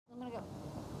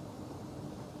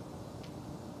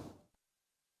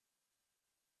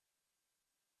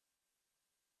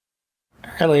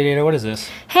Hello, Data. What is this?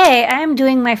 Hey, I'm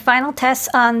doing my final tests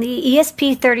on the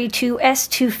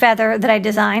ESP32S2 feather that I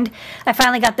designed. I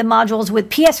finally got the modules with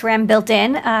PSRAM built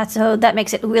in, so that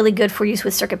makes it really good for use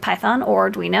with CircuitPython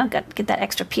or Arduino. Got to get that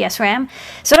extra PSRAM.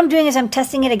 So what I'm doing is I'm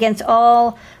testing it against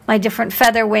all my different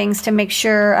feather wings to make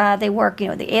sure they work, you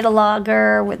know, the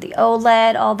Adalogger, with the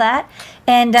OLED, all that.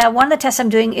 And one of the tests I'm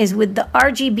doing is with the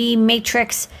RGB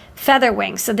matrix feather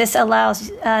wings. So this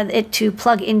allows it to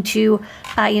plug into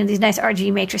these nice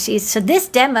RGB matrices. So this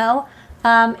demo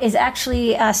is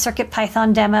actually a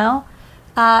CircuitPython demo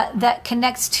that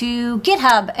connects to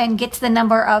GitHub and gets the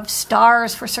number of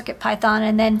stars for CircuitPython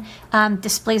and then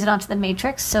displays it onto the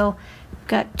matrix. So we've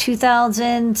got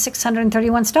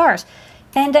 2,631 stars.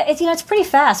 And it's pretty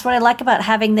fast. What I like about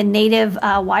having the native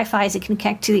Wi-Fi is it can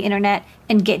connect to the internet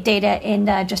and get data in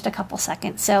just a couple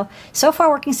seconds. So far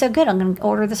working so good. I'm going to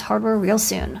order this hardware real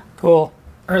soon. Cool.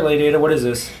 All right, Data, what is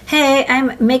this? Hey,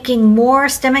 I'm making more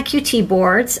STEMMA QT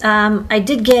boards. I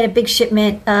did get a big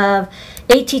shipment of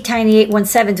AT-Tiny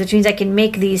 817s, which means I can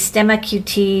make these STEMMA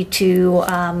QT to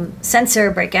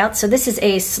sensor breakouts. So this is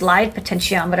a slide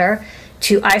potentiometer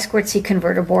to I2C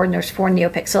converter board, and there's 4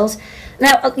 neopixels.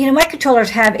 Now, my controllers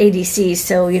have ADCs,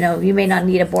 so, you may not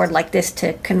need a board like this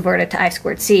to convert it to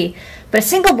I2C, but a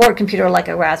single board computer like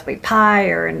a Raspberry Pi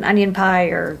or an Onion Pi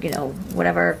or,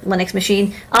 whatever Linux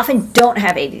machine often don't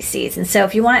have ADCs. And so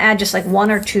if you want to add just like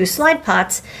 1 or 2 slide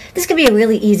pots, this could be a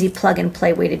really easy plug and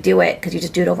play way to do it, because you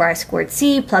just do it over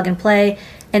I2C, plug and play,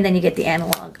 and then you get the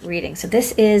analog reading. So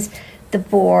this is the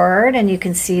board, and you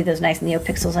can see those nice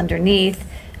neopixels underneath.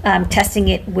 I'm testing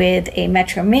it with a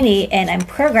Metro Mini, and I'm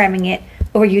programming it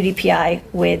over UDPI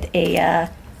with a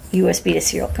USB to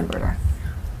serial converter.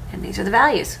 And these are the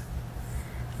values.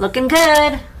 Looking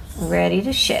good. Ready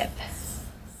to ship.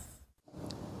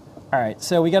 All right,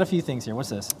 so we got a few things here. What's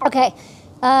this? Okay,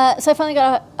 so I finally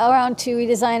got around to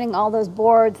redesigning all those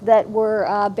boards that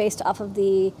were based off of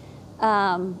the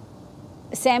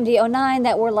SAMD09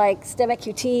 that were like STEMMA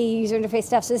QT user interface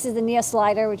stuff. So this is the Neo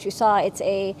Slider, which you saw. It's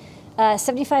a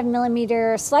 75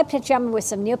 millimeter slide potentiometer with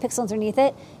some neopixels underneath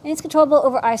it, and it's controllable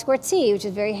over I2C, which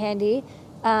is very handy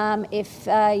if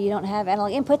you don't have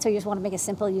analog inputs or you just want to make a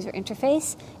simple user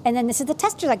interface. And then this is the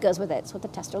tester that goes with it. It's what the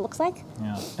tester looks like.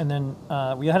 Yeah, and then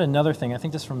we had another thing, I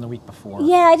think this from the week before.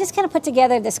 Yeah, I just kind of put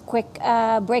together this quick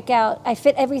breakout. I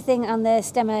fit everything on the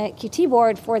STEMMA QT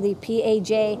board for the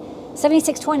PAJ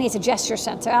 7620. It's a gesture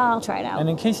sensor. I'll try it out. And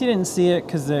in case you didn't see it,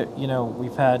 because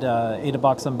we've had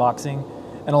AdaBox unboxing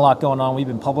and a lot going on. We've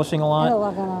been publishing a lot. A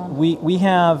lot going on. We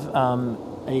have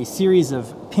a series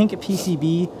of pink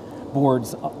PCB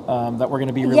boards that we're going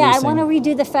to be releasing. Yeah, I want to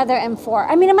redo the Feather M4.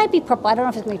 I mean, it might be purple. I don't know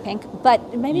if it's going to be pink,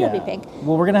 but maybe it'll be pink.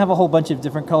 Well, we're going to have a whole bunch of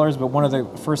different colors, but one of the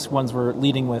first ones we're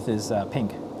leading with is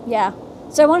pink. Yeah.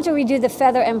 So I wanted to redo the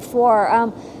Feather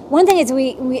M4. One thing is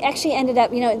we actually ended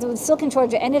up, the silicon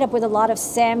Trojan ended up with a lot of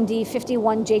SAMD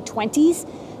 51J20s.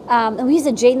 And we used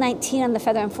a J19 on the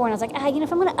Feather M4, and I was like,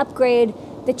 if I'm going to upgrade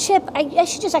the chip, I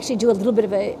should just actually do a little bit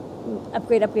of a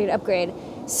upgrade.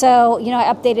 So,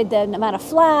 I updated the amount of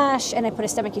flash, and I put a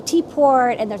STEMMA QT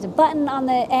port, and there's a button on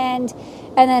the end,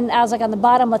 and then I was like, on the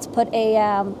bottom, let's put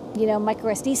a,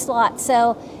 micro SD slot.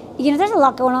 So, there's a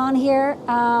lot going on here,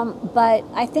 but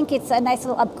I think it's a nice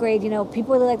little upgrade.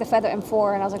 People really like the Feather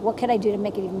M4, and I was like, what can I do to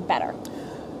make it even better?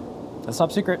 That's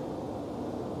top secret.